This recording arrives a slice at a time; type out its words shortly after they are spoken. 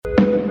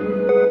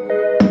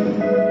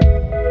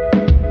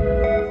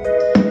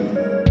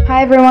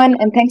Hi, everyone,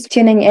 and thanks for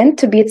tuning in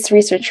to BEaTS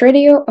Research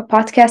Radio, a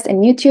podcast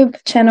and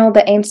YouTube channel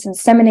that aims to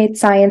disseminate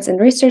science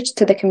and research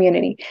to the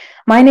community.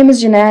 My name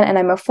is Janan, and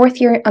I'm a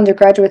fourth-year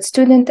undergraduate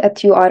student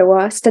at U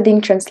Ottawa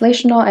studying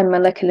translational and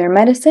molecular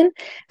medicine,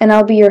 and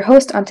I'll be your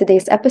host on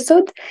today's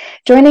episode.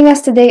 Joining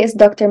us today is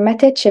Dr.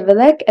 Mete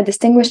Civilek, a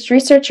distinguished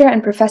researcher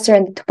and professor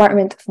in the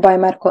Department of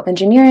Biomedical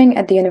Engineering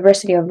at the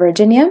University of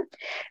Virginia.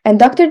 And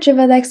Dr.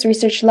 Civilek's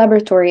research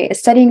laboratory is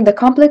studying the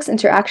complex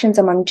interactions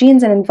among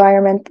genes and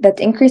environment that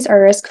increase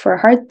our risk for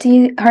heart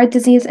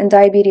disease and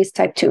diabetes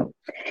type 2.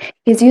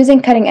 He's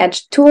using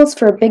cutting-edge tools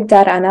for big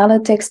data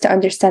analytics to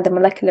understand the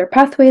molecular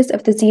pathways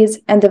of disease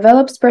and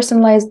develops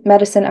personalized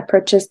medicine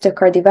approaches to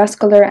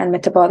cardiovascular and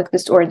metabolic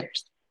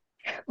disorders.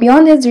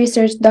 Beyond his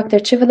research, Dr.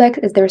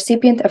 Civilek is the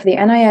recipient of the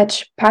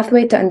NIH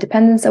Pathway to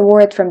Independence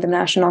Award from the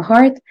National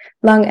Heart,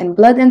 Lung, and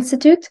Blood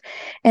Institute.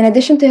 In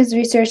addition to his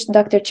research,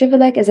 Dr.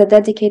 Civilek is a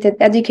dedicated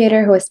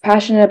educator who is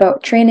passionate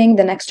about training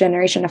the next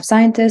generation of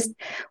scientists,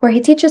 where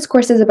he teaches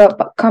courses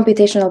about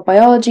computational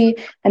biology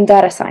and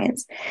data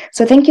science.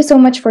 So thank you so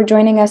much for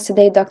joining us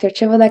today, Dr.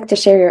 Civilek, to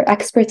share your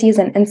expertise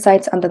and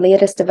insights on the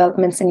latest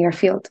developments in your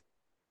field.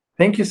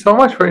 Thank you so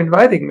much for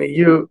inviting me.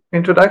 Your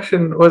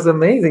introduction was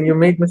amazing. You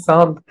made me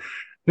sound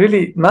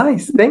really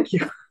nice. Thank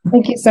you.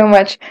 Thank you so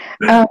much.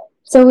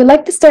 So we'd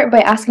like to start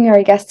by asking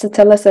our guests to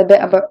tell us a bit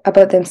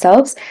about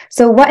themselves.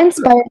 So what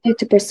inspired you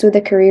to pursue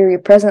the career you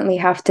presently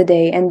have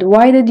today, and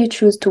why did you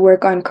choose to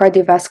work on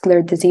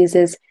cardiovascular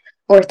diseases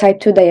or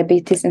type 2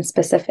 diabetes in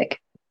specific?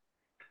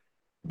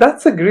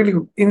 That's a really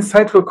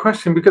insightful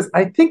question because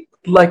I think,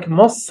 like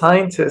most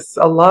scientists,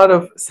 a lot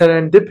of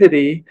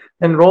serendipity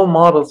and role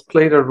models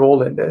played a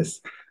role in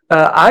this.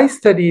 I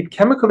studied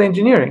chemical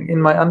engineering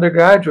in my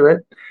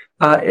undergraduate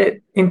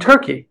in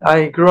Turkey.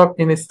 I grew up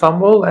in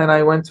Istanbul and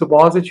I went to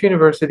Boğaziçi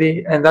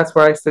University, and that's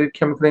where I studied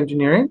chemical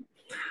engineering.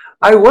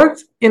 I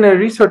worked in a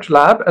research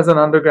lab as an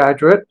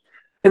undergraduate,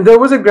 and there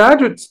was a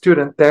graduate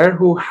student there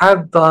who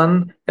had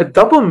done a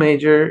double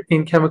major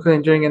in chemical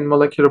engineering and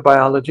molecular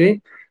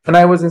biology, and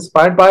I was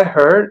inspired by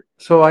her,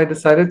 so I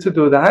decided to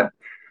do that.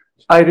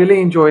 I really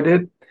enjoyed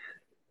it.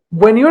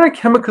 When you're a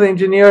chemical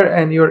engineer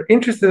and you're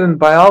interested in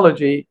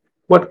biology,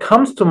 what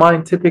comes to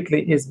mind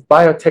typically is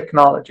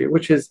biotechnology,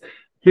 which is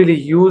really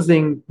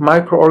using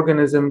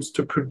microorganisms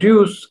to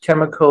produce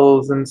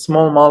chemicals and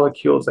small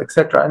molecules,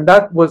 etc. And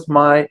that was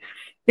my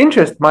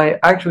interest. My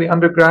actually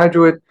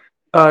undergraduate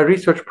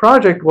research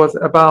project was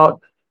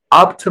about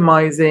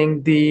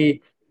optimizing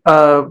the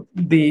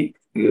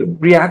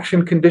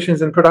reaction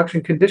conditions and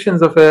production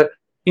conditions of a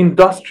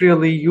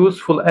industrially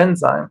useful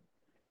enzyme.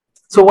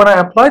 So when I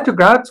applied to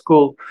grad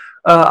school,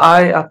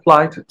 I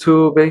applied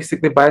to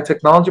basically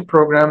biotechnology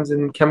programs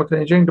in chemical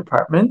engineering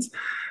departments.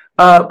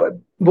 But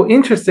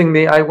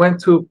interestingly, I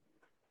went to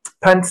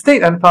Penn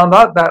State and found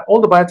out that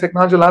all the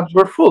biotechnology labs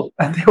were full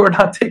and they were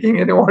not taking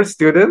any more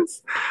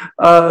students.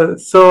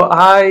 So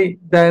I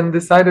then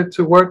decided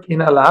to work in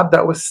a lab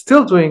that was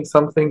still doing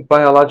something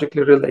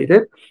biologically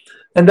related.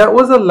 And that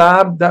was a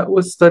lab that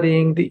was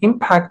studying the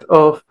impact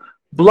of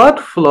blood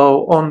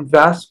flow on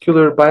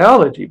vascular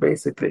biology,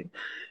 basically.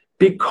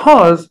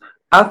 Because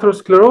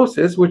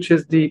atherosclerosis, which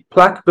is the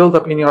plaque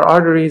buildup in your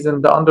arteries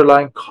and the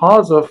underlying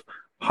cause of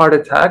heart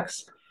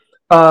attacks,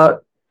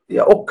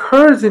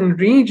 occurs in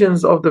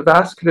regions of the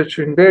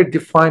vasculature, in very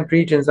defined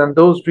regions, and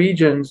those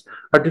regions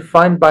are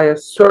defined by a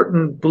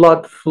certain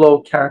blood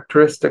flow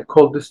characteristic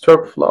called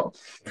disturbed flow.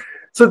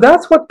 So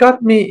that's what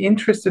got me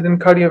interested in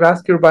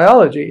cardiovascular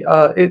biology.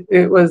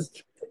 It was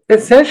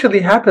essentially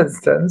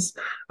happenstance.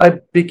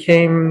 I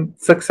became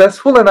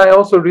successful, and I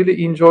also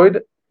really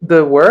enjoyed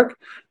the work.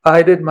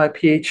 I did my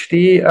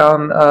PhD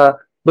on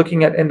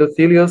looking at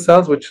endothelial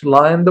cells, which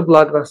line the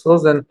blood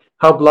vessels, and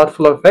how blood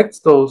flow affects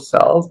those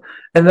cells.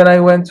 And then I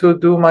went to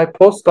do my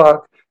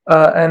postdoc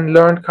and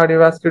learned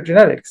cardiovascular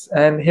genetics.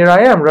 And here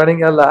I am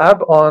running a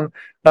lab on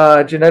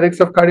genetics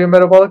of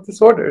cardiometabolic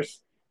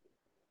disorders.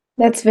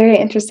 That's very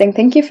interesting.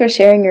 Thank you for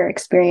sharing your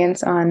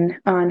experience on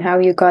how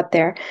you got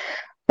there.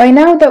 By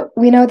now that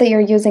we know that you're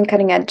using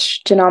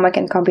cutting-edge genomic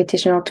and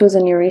computational tools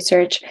in your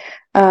research,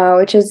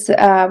 which is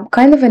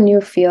kind of a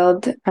new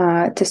field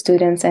to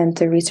students and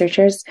to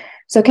researchers.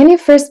 So can you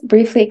first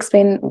briefly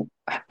explain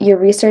your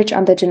research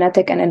on the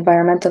genetic and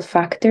environmental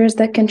factors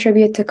that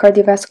contribute to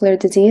cardiovascular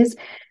disease,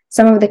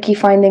 some of the key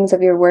findings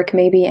of your work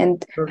maybe,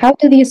 and how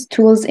do these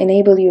tools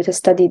enable you to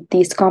study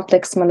these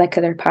complex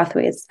molecular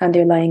pathways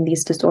underlying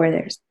these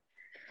disorders?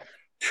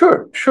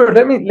 Sure.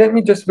 Let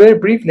me just very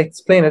briefly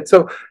explain it.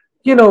 So,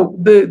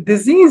 the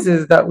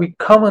diseases that we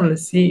commonly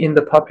see in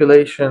the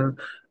population,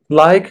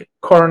 like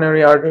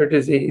coronary artery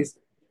disease,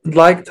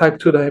 like type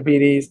 2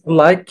 diabetes,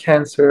 like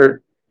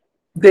cancer,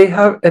 they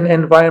have an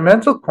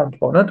environmental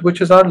component, which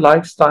is our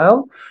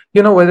lifestyle,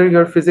 whether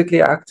you're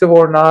physically active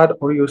or not,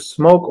 or you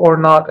smoke or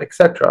not,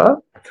 etc.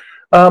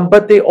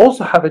 But they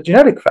also have a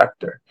genetic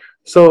factor.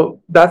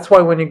 So that's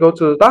why when you go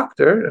to the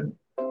doctor, and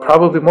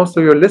probably most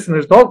of your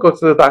listeners don't go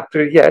to the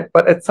doctor yet,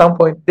 but at some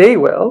point they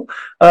will,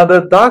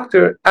 the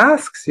doctor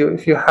asks you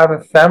if you have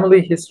a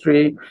family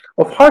history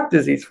of heart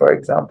disease, for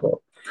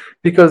example.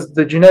 because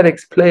the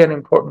genetics play an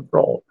important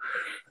role.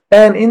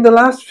 And in the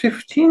last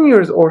 15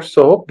 years or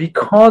so,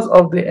 because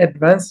of the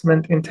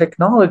advancement in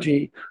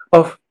technology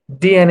of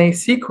DNA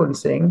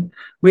sequencing,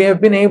 we have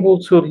been able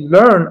to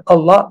learn a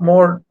lot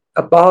more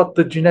about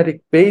the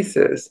genetic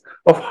basis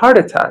of heart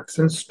attacks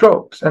and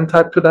strokes and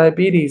type 2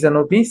 diabetes and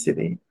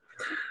obesity.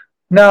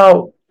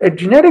 Now, a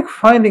genetic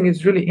finding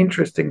is really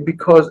interesting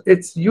because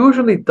it's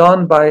usually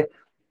done by,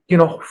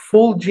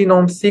 full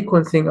genome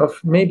sequencing of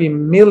maybe a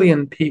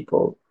million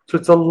people. So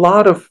it's a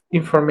lot of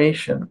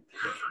information.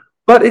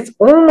 But it's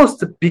almost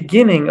the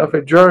beginning of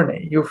a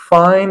journey. You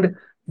find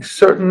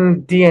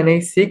certain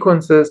DNA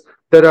sequences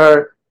that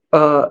are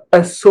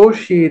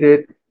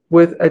associated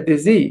with a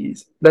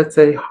disease, let's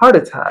say heart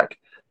attack,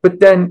 but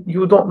then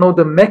you don't know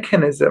the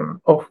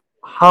mechanism of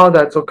how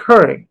that's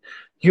occurring.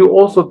 You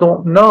also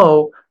don't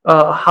know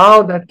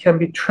how that can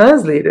be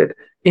translated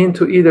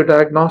into either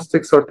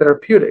diagnostics or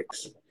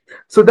therapeutics.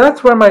 So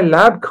that's where my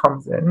lab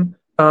comes in.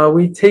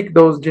 We take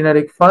those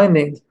genetic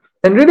findings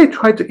and really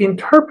try to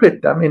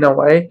interpret them in a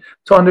way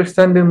to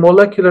understand the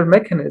molecular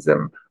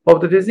mechanism of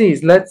the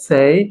disease. Let's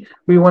say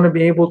we want to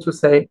be able to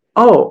say,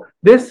 oh,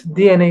 this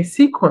DNA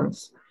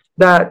sequence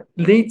that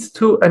leads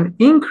to an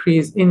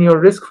increase in your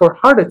risk for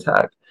heart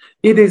attack,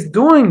 it is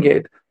doing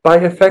it by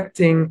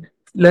affecting,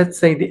 let's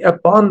say, the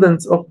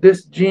abundance of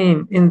this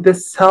gene in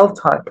this cell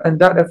type, and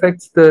that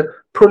affects the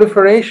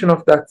proliferation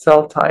of that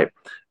cell type.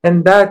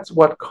 And that's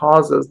what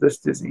causes this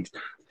disease.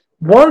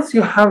 Once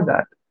you have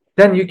that,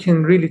 then you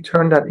can really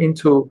turn that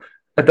into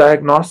a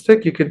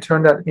diagnostic, you can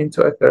turn that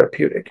into a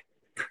therapeutic.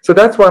 So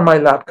that's where my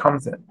lab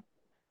comes in.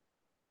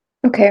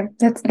 Okay,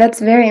 that's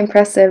very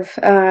impressive.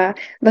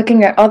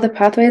 Looking at all the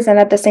pathways and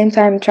at the same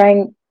time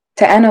trying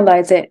to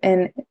analyze it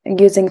and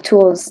using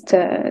tools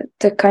to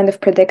kind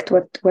of predict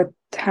what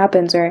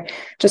happens, or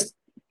just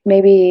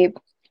maybe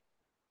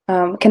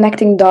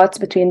connecting dots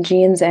between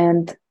genes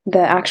and the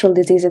actual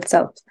disease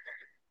itself.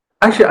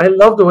 Actually, I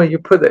love the way you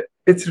put it.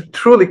 It's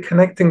truly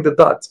connecting the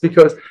dots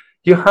because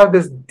you have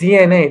this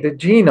DNA, the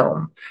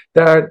genome.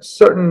 There are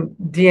certain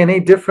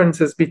DNA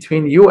differences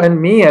between you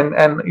and me and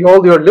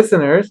all your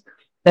listeners,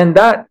 and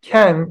that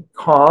can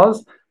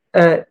cause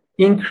an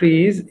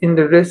increase in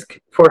the risk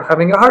for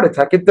having a heart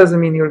attack. It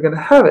doesn't mean you're going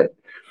to have it,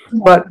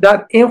 but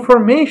that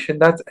information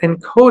that's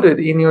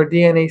encoded in your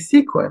DNA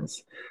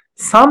sequence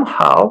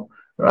somehow,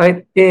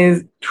 right,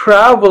 is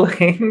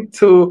traveling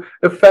to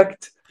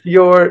affect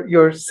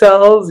your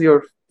cells,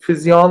 your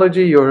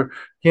physiology, your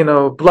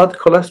blood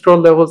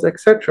cholesterol levels,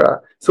 etc.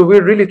 So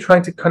we're really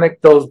trying to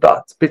connect those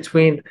dots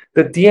between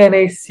the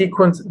DNA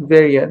sequence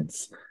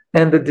variants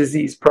and the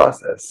disease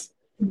process.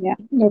 Yeah,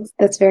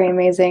 that's very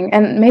amazing.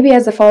 And maybe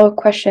as a follow-up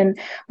question,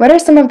 what are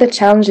some of the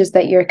challenges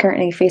that you're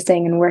currently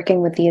facing in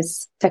working with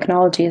these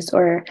technologies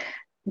or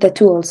the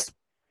tools?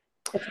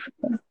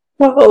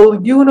 Well,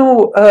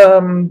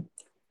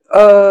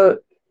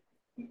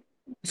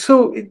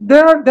 so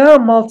there are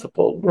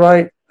multiple,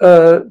 right?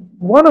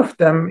 One of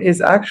them is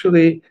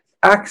actually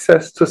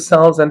access to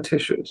cells and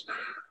tissues.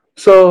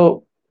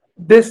 So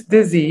this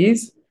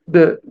disease,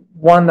 the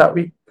one that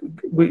we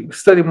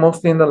study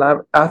mostly in the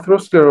lab,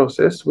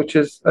 atherosclerosis, which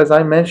is, as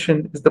I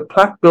mentioned, is the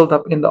plaque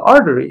buildup in the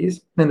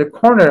arteries, in the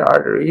coronary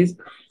arteries,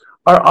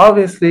 are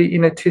obviously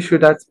in a tissue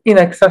that's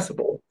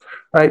inaccessible,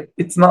 right?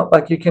 It's not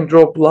like you can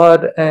draw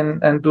blood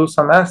and do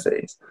some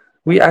assays.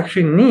 We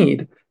actually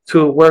need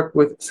to work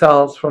with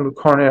cells from the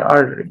coronary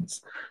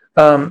arteries.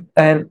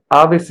 And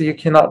obviously, you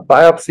cannot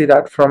biopsy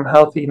that from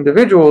healthy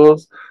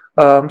individuals.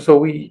 So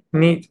we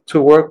need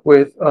to work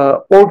with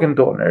organ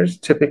donors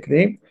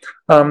typically.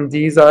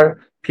 These are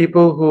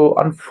people who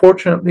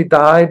unfortunately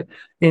died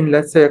in,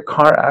 let's say, a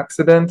car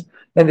accident,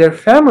 and their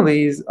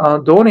families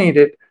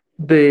donated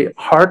the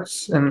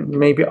hearts and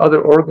maybe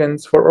other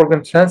organs for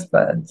organ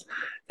transplants.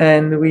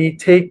 And we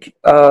take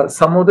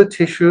some of the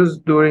tissues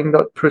during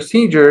the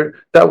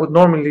procedure that would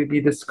normally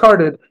be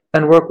discarded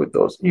and work with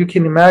those. You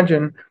can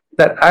imagine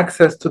that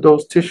access to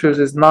those tissues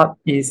is not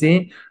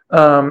easy.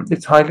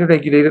 It's highly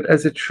regulated,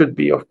 as it should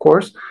be, of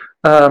course.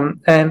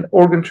 And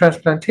organ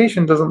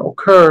transplantation doesn't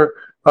occur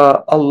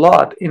a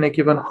lot in a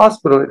given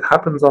hospital. It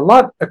happens a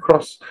lot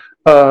across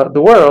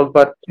the world,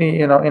 but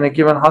in a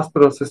given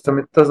hospital system,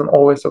 it doesn't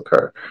always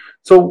occur.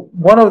 So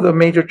one of the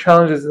major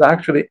challenges is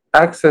actually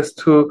access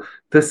to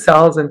the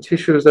cells and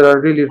tissues that are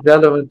really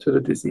relevant to the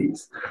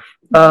disease.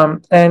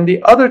 And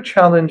the other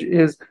challenge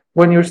is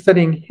when you're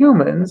studying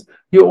humans,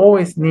 you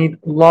always need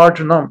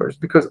large numbers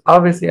because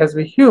obviously, as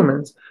we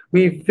humans,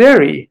 we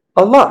vary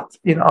a lot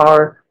in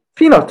our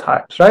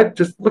phenotypes, right?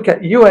 Just look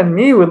at you and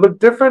me, we look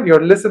different.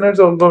 Your listeners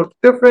will look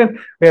different.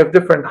 We have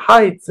different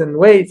heights and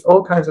weights,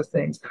 all kinds of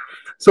things.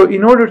 So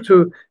in order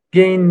to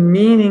gain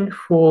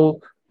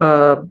meaningful,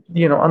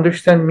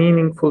 understand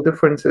meaningful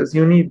differences,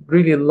 you need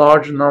really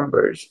large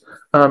numbers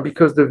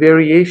because the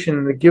variation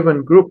in a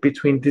given group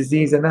between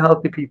disease and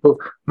healthy people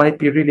might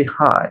be really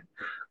high.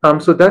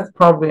 So that's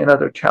probably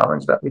another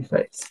challenge that we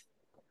face.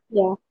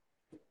 Yeah.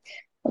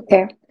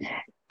 Okay.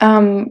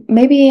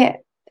 Maybe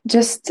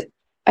just,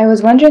 I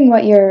was wondering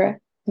what your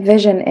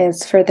vision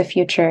is for the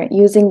future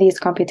using these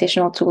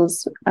computational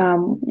tools?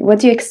 What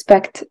do you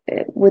expect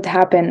would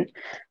happen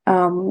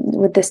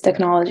with this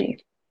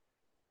technology?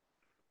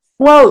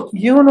 Well,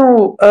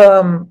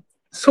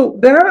 so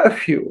there are a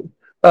few.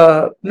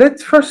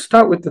 Let's first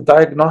start with the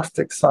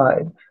diagnostic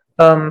side.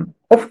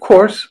 Of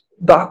course,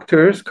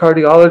 doctors,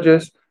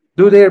 cardiologists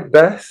do their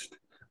best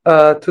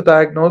to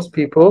diagnose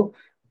people,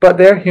 but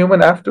they're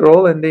human after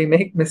all, and they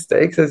make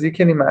mistakes, as you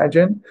can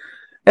imagine.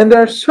 And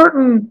there are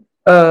certain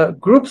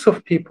groups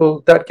of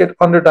people that get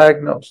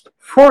underdiagnosed.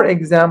 For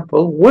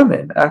example,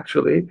 women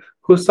actually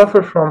who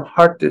suffer from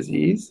heart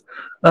disease,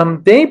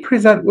 they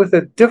present with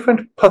a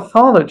different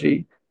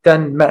pathology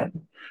than men.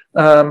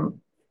 Um,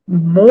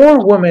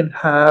 More women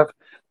have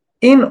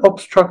in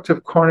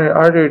obstructive coronary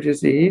artery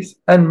disease,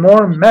 and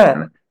more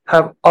men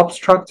have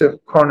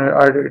obstructive coronary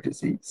artery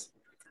disease.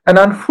 And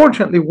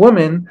unfortunately,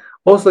 women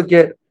also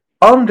get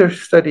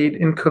understudied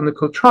in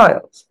clinical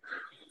trials.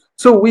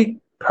 So we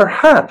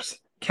perhaps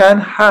can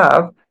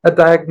have a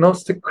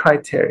diagnostic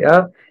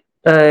criteria,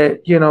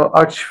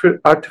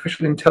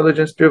 artificial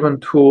intelligence driven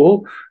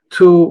tool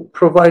to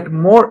provide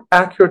more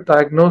accurate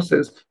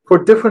diagnosis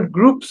for different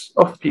groups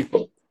of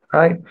people,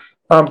 right?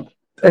 Um,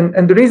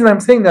 and the reason I'm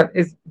saying that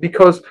is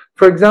because,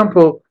 for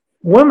example,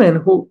 women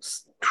who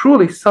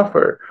truly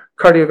suffer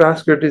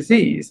cardiovascular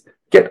disease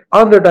get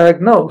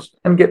underdiagnosed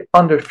and get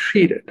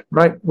undertreated,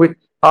 right? With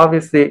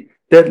obviously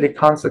deadly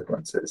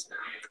consequences.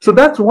 So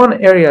that's one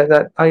area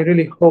that I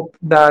really hope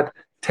that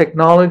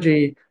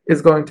technology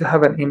is going to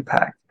have an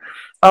impact.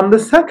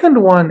 The second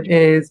one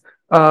is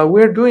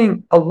we're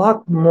doing a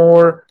lot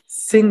more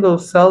single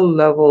cell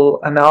level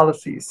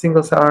analyses,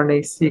 single cell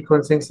RNA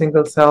sequencing,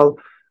 single cell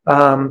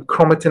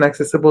chromatin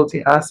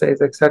accessibility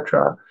assays,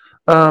 etc.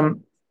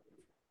 Um,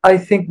 I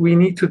think we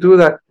need to do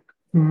that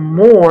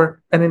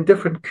more and in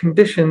different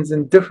conditions,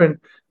 in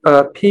different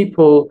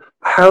people,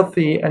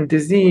 healthy and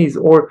disease,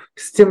 or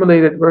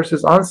stimulated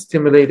versus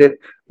unstimulated.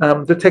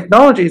 The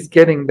technology is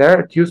getting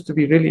there. It used to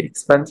be really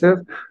expensive.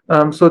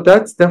 So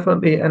that's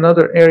definitely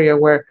another area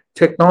where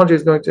technology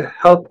is going to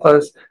help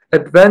us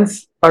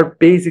advance our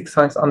basic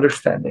science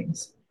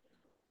understandings.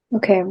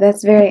 Okay,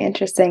 that's very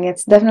interesting.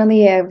 It's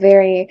definitely a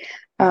very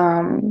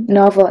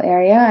novel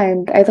area,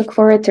 and I look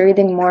forward to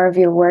reading more of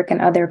your work and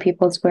other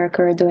people's work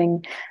who are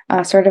doing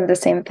sort of the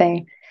same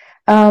thing.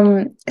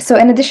 So,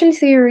 in addition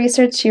to your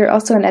research, you're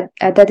also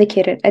a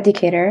dedicated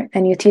educator,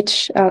 and you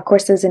teach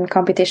courses in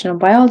computational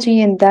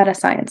biology and data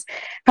science.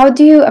 How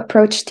do you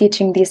approach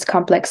teaching these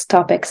complex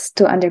topics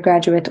to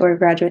undergraduate or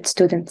graduate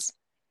students?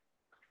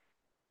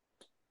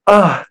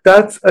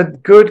 That's a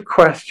good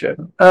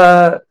question.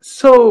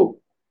 So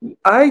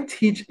I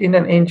teach in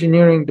an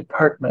engineering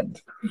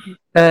department,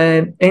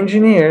 and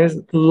engineers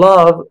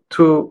love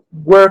to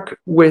work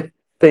with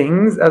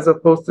things as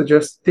opposed to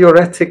just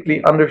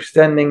theoretically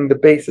understanding the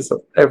basis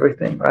of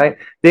everything, right?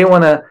 They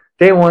want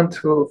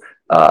to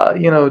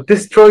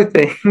destroy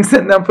things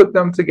and then put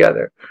them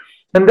together.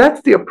 And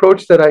that's the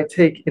approach that I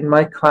take in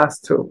my class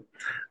too.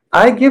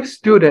 I give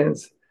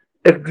students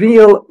a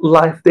real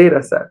life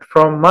data set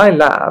from my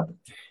lab,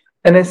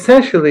 and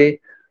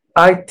essentially,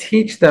 I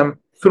teach them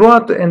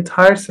throughout the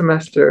entire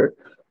semester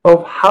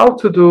of how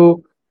to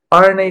do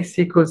RNA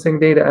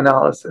sequencing data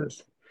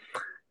analysis.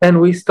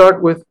 And we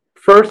start with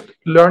first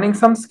learning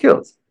some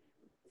skills.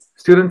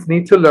 Students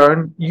need to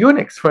learn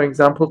Unix, for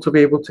example, to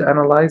be able to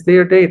analyze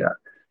their data.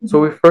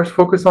 So we first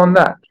focus on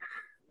that.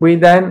 We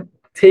then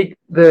take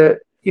the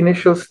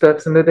initial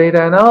steps in the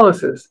data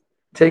analysis,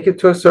 take it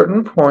to a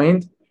certain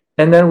point,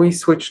 and then we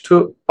switch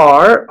to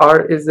R.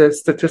 R is a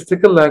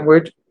statistical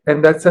language,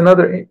 and that's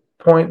another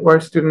point where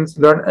students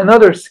learn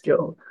another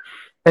skill.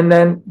 And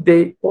then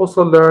they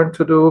also learn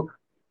to do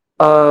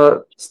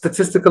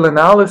statistical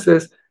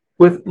analysis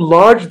with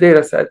large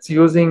data sets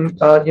using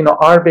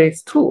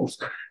R-based tools.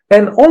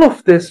 And all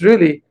of this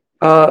really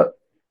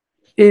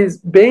is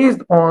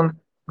based on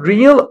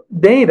real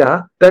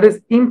data that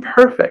is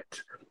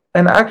imperfect.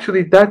 And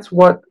actually, that's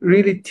what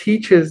really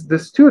teaches the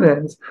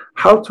students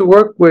how to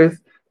work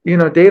with,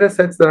 data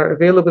sets that are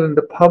available in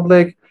the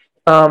public.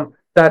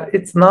 That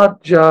it's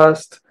not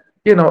just,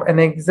 an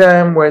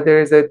exam where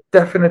there is a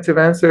definitive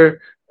answer,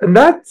 and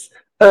that's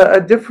a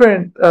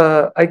different,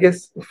 I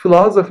guess,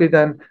 philosophy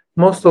than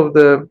most of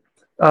the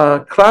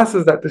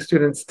classes that the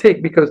students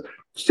take, because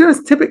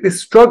students typically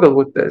struggle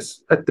with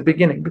this at the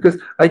beginning because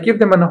I give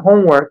them a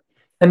homework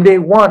and they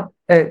want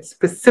a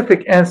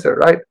specific answer,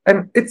 right?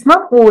 And it's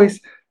not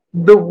always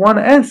the one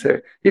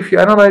answer. If you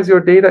analyze your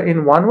data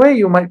in one way,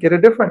 you might get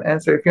a different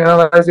answer. If you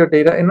analyze your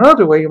data in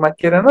another way, you might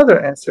get another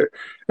answer.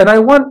 And I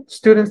want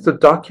students to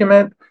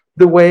document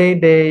the way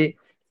they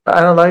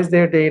analyze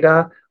their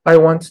data. I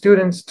want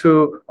students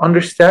to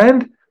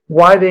understand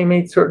why they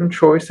made certain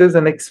choices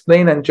and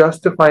explain and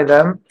justify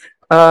them.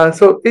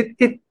 So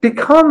it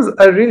becomes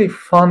a really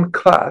fun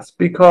class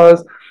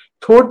because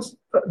towards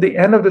the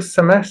end of the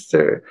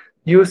semester,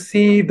 you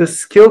see the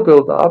skill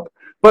build up,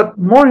 but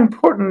more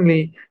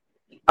importantly,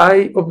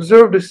 I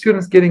observe the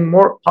students getting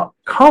more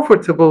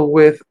comfortable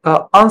with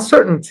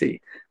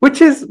uncertainty. which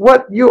is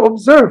what you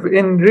observe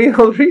in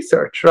real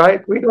research,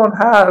 right? We don't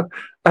have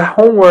a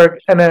homework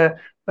and a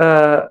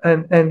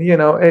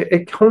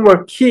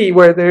homework key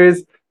where there is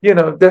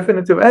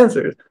definitive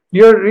answers.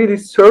 You're really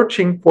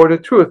searching for the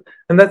truth,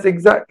 and that's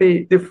exactly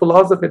the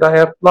philosophy that I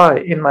apply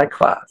in my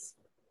class.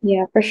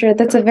 Yeah, for sure.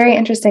 That's a very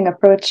interesting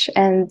approach.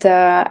 And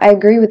I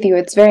agree with you.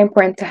 It's very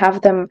important to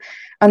have them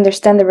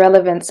understand the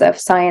relevance of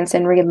science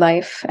in real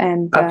life.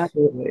 And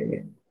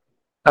Absolutely.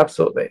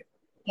 Absolutely.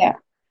 yeah.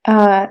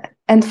 Uh,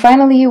 and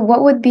finally,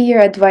 what would be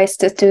your advice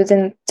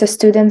to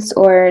students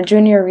or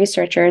junior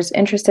researchers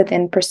interested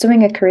in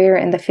pursuing a career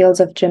in the fields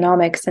of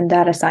genomics and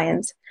data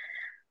science?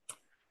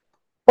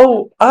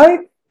 Oh,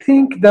 I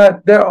think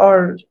that there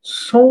are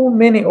so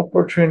many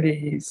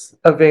opportunities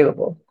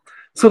available.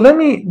 So let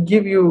me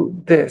give you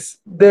this.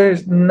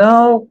 There's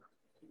now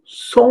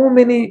so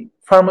many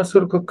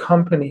pharmaceutical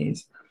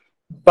companies,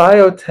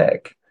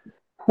 biotech,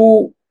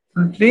 who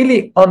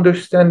really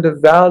understand the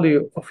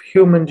value of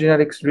human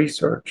genetics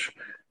research,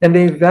 and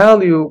they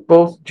value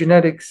both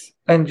genetics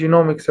and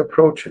genomics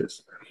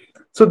approaches.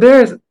 So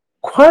there's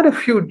quite a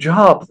few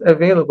jobs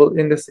available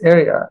in this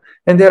area,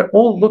 and they're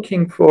all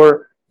looking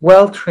for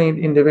well-trained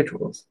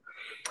individuals.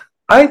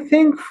 I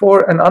think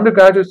for an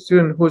undergraduate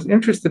student who's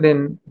interested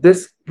in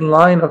this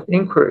line of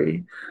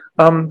inquiry,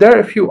 there are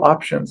a few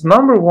options.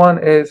 Number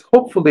one is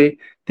hopefully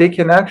they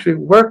can actually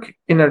work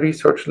in a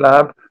research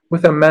lab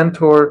with a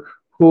mentor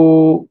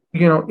who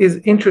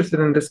is interested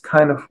in this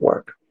kind of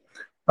work.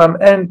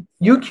 And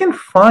you can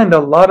find a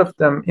lot of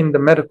them in the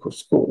medical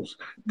schools.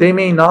 They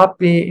may not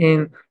be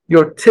in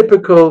your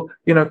typical,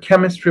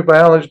 chemistry,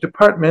 biology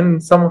department,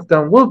 and some of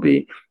them will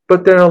be,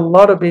 but there are a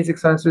lot of basic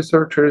science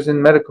researchers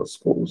in medical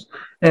schools,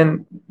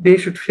 and they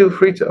should feel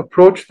free to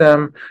approach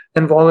them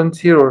and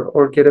volunteer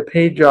or get a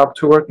paid job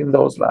to work in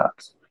those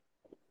labs.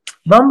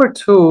 Number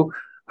two,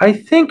 I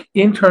think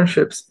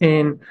internships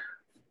in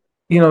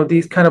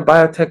these kind of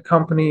biotech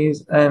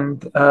companies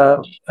and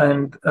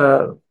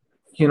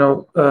you know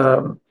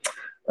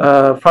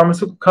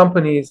pharmaceutical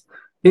companies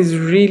is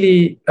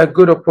really a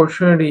good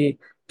opportunity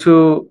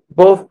to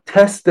both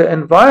test the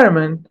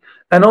environment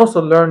and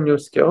also learn new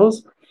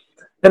skills.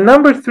 And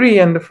number three,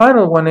 and the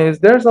final one, is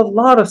there's a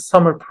lot of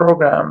summer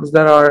programs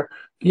that are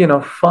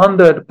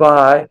funded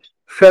by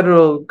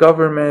federal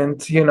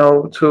government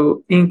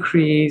to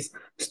increase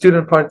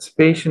student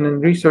participation in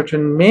research,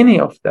 and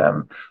many of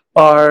them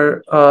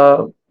are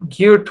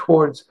geared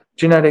towards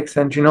genetics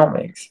and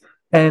genomics.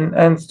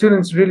 And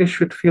students really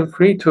should feel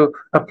free to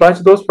apply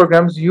to those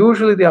programs.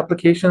 Usually the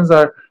applications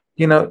are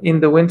in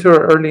the winter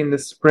or early in the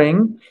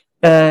spring,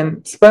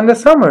 and spend the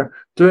summer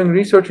doing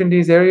research in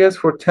these areas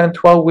for 10,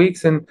 12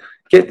 weeks and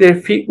get their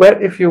feet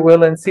wet, if you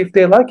will, and see if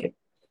they like it.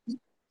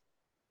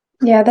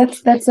 Yeah,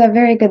 that's a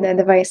very good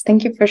advice.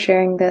 Thank you for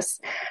sharing this.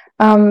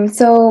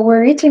 So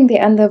we're reaching the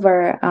end of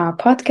our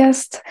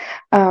podcast.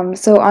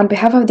 So on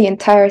behalf of the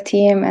entire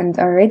team and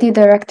our radio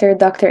director,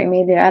 Dr.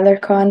 Emilia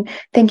Alarcon,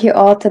 thank you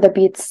all to the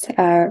BEaTS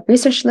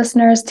research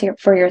listeners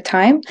for your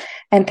time.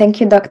 And thank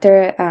you,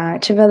 Dr.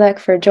 Chivilek,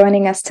 for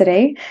joining us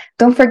today.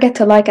 Don't forget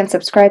to like and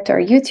subscribe to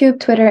our YouTube,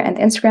 Twitter, and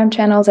Instagram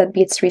channels at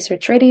BEaTS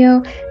Research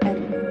Radio. And